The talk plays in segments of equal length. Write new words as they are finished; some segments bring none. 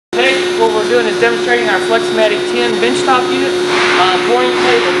doing is demonstrating our Flexmatic 10 benchtop unit pouring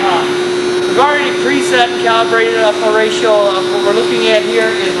tabletop. We've already preset and calibrated up our ratio. What we're looking at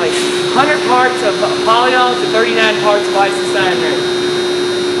here is like 100 parts of polyol to 39 parts of isocyanate.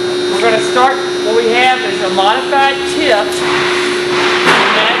 We're going to start, what we have is a modified tip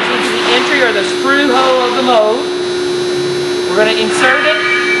matching to the entry or the screw hole of the mold. We're going to insert it,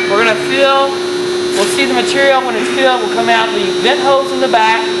 we're going to fill, we'll see the material when it's filled will come out the vent hose in the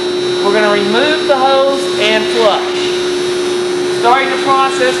back. We're going to remove the hose and flush. Starting the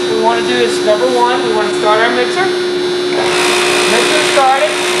process, what we want to do is, number one, we want to start our mixer. Mixer started.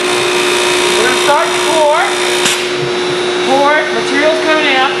 We're going to start to pour. Pour it, material's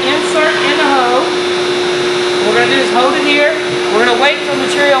coming out, insert in the hose. What we're going to do is hold it here. We're going to wait till the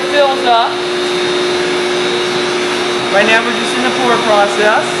material fills up. Right now we're just in the pour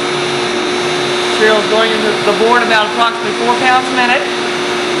process. Material's going into the board about approximately 4 pounds a minute.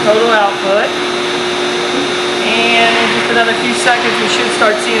 Total output. And in just another few seconds we should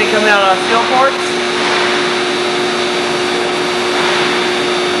start seeing it come out of our fill ports.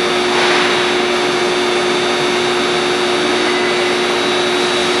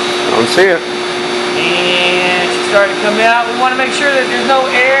 I don't see it. And it's starting to come out. We want to make sure that there's no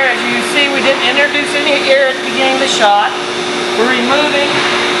air. As you see, we didn't introduce any air at the beginning of the shot. We're removing,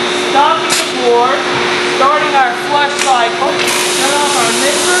 stopping the pour, starting our flush cycle, turn off our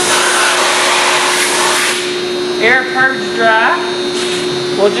mixer. Air purge dry.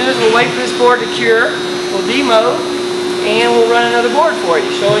 What we'll do is we'll wait for this board to cure. We'll demold and we'll run another board for you,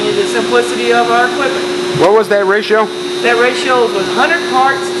 showing you the simplicity of our equipment. What was that ratio? That ratio was 100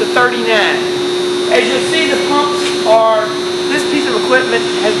 parts to 39. As you'll see, the pumps are, this piece of equipment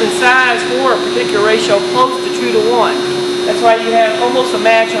has been sized for a particular ratio close to 2 to 1. That's why you have almost a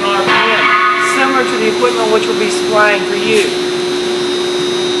match on RPM, similar to the equipment which we'll be supplying for you.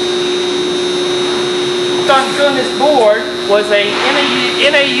 On doing this board was a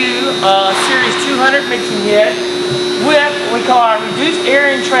NAU Series 200 mixing head with what we call our reduced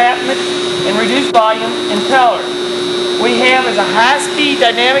air entrapment and reduced volume impeller. We have is a high-speed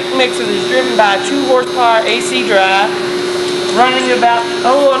dynamic mixer that is driven by a 2 horsepower AC drive running about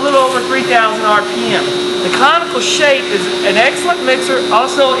a little over 3,000 RPM. The conical shape is an excellent mixer.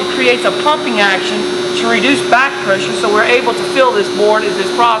 Also, it creates a pumping action to reduce back pressure, so we're able to fill this board in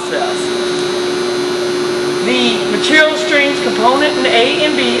this process. The material streams component in A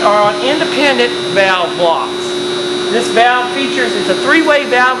and B are on independent valve blocks. This valve features, it's a 3-way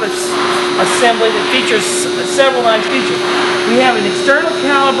valve assembly that features several nice features. We have an external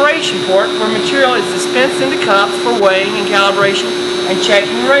calibration port where material is dispensed into cups for weighing and calibration and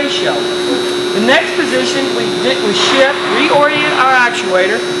checking the ratio. The next position, we shift, reorient our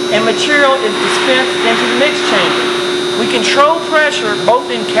actuator, and material is dispensed into the mix chamber. We control pressure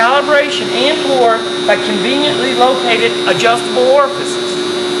both in calibration and pour by conveniently located adjustable orifices.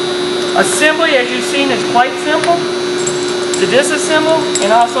 Assembly, as you've seen, is quite simple. To disassemble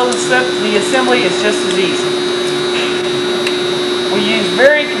and also the assembly is just as easy. We use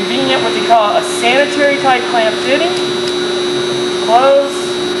very convenient what they call a sanitary type clamp fitting. Close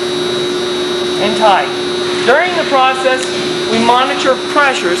and tight. During the process, we monitor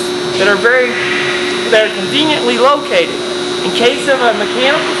pressures that are conveniently located. In case of a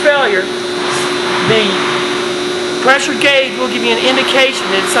mechanical failure, the pressure gauge will give you an indication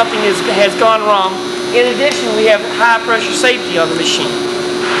that something has gone wrong. In addition, we have high pressure safety on the machine.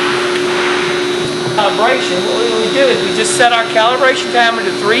 Calibration, what we do is we just set our calibration timer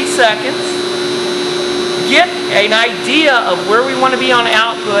to 3 seconds, get an idea of where we want to be on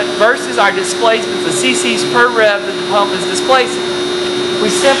output versus our displacement, the cc's per rev that the pump is displacing.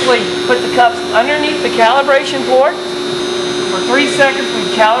 We simply put the cups underneath the calibration port. For 3 seconds we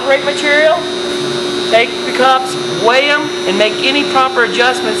calibrate material, take the cups, weigh them, and make any proper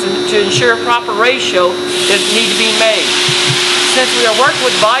adjustments to ensure proper ratio that need to be made. Since we are working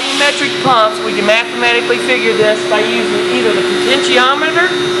with volumetric pumps, we can mathematically figure this by using either the potentiometer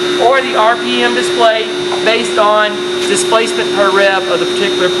or the RPM display based on displacement per rev of the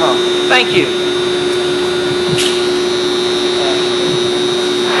particular pump. Thank you.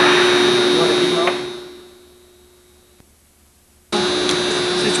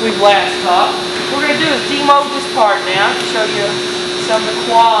 We've last talked. What we're going to do is demold this part now to show you some of the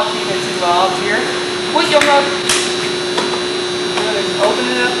quality that's involved here. What you'll notice is open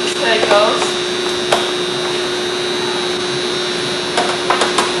it up to Stacos.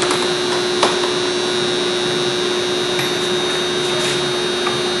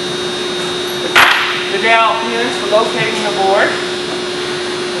 The dowel pins for locating the board.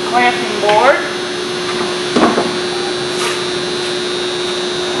 The clamping board.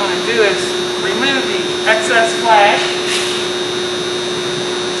 What I'm going to do is excess flash.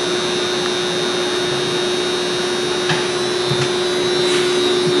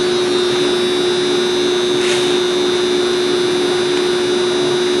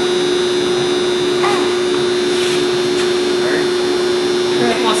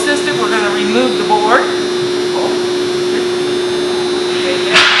 Assistant, we're going to remove the board.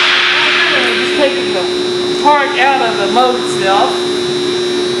 Just taking the part out of the mold itself.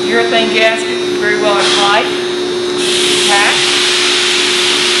 Urethane gasket, very well applied. Attached.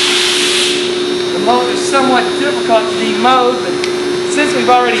 The mold is somewhat difficult to demold, but since we've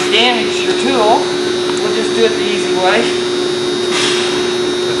already damaged your tool, we'll just do it the easy way.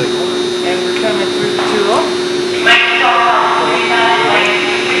 And we're coming through the tool.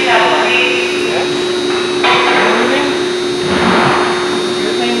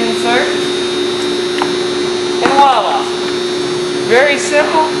 Urethane insert. And voila. Very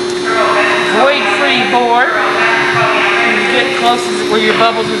simple, void-free board. When you get close to where your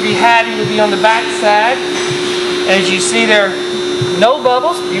bubbles would be hiding, would be on the back side. As you see, there are no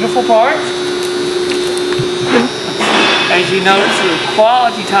bubbles. Beautiful part. As you notice, a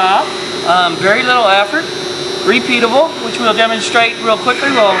quality top. Very little effort. Repeatable, which we'll demonstrate real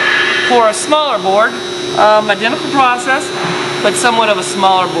quickly. We'll pour a smaller board, identical process, but somewhat of a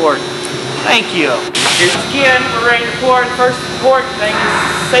smaller board. Thank you. Here's again, we're ready to pour. The first important thing is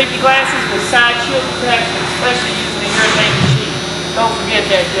safety glasses with side shield protection, especially using the urethane machine. Don't forget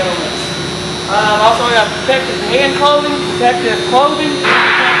that, gentlemen. Also, we got protective hand clothing, protective clothing, and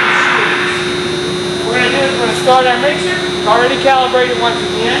protective shoes. We're going to do is we're going to start our mixer. It's already calibrated once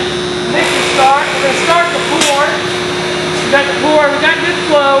again. Mixer start. We're going to start the pour. We got the pour. We got good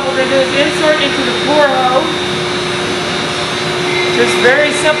flow. We're going to do is insert into the pour hose. Just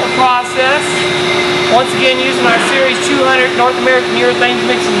very simple process. Once again, using our Series 200 North American Urethane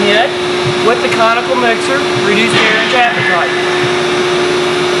mixing head with the conical mixer, reduced air and appetite.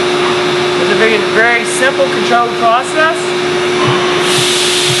 It's a very simple, controlled process.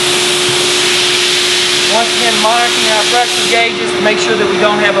 Once again, monitoring our pressure gauges to make sure that we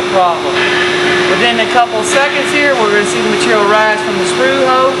don't have a problem. Within a couple of seconds here, we're going to see the material rise from the screw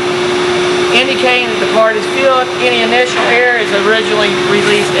hose, indicating that the part is filled. Any initial air is originally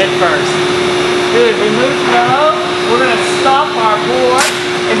released at first. Good. Remove from the hose. We're going to stop our pour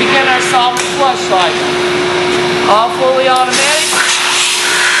and begin our solvent flush cycle. All fully automatic.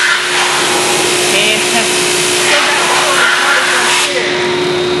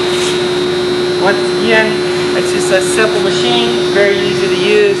 Once again, it's just a simple machine, very easy to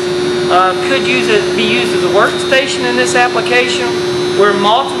use. Could be used as a workstation in this application, where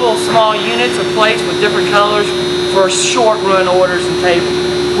multiple small units are placed with different colors for short run orders and tables.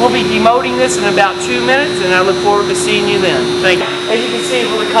 We'll be demolding this in about 2 minutes, and I look forward to seeing you then. Thank you. As you can see,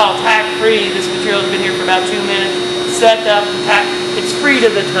 what we call tack-free. This material has been here for about 2 minutes. Set up, it's free to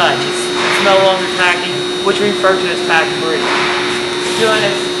the touch. It's no longer tacky, which we refer to as tack-free. Doing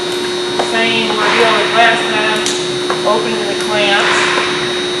this same ordeal as last time, opening the clamps.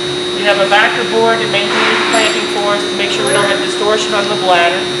 We have a backer board that maintains clamping for us to make sure we don't have distortion on the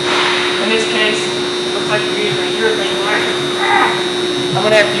bladder. In this case, it looks like we're using a urethane bladder. I'm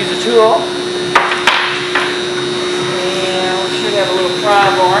going to have to use a tool. And we should have a little pry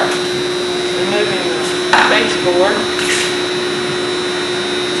bar. Removing the base board.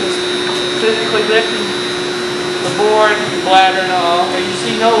 Just physically lifting the board, the bladder and all. As you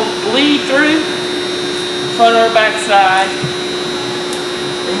see, no bleed through, front or back side.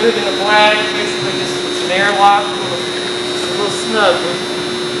 Removing the bladder, basically just an airlock, a little snug one.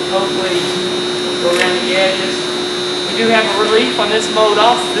 Hopefully go around the edges. We do have a relief on this mold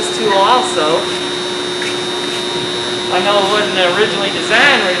also, this tool also. I know it wasn't originally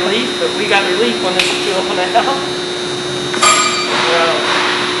designed relief, but we got relief on this tool now.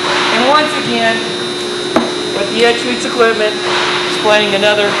 And once again, with the Edge Suites equipment, displaying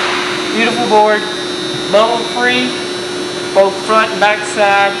another beautiful board, bubble free, both front and back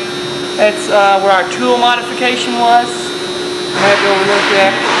side. That's where our tool modification was. I have to overlook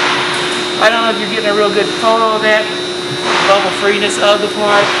that. I don't know if you're getting a real good photo of that. Bubble freeness of the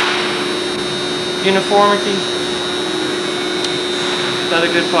part. Uniformity. Another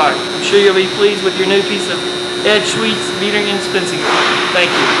good part. I'm sure you'll be pleased with your new piece of Edge Suites metering and dispensing equipment.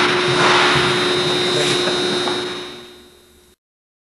 Thank you.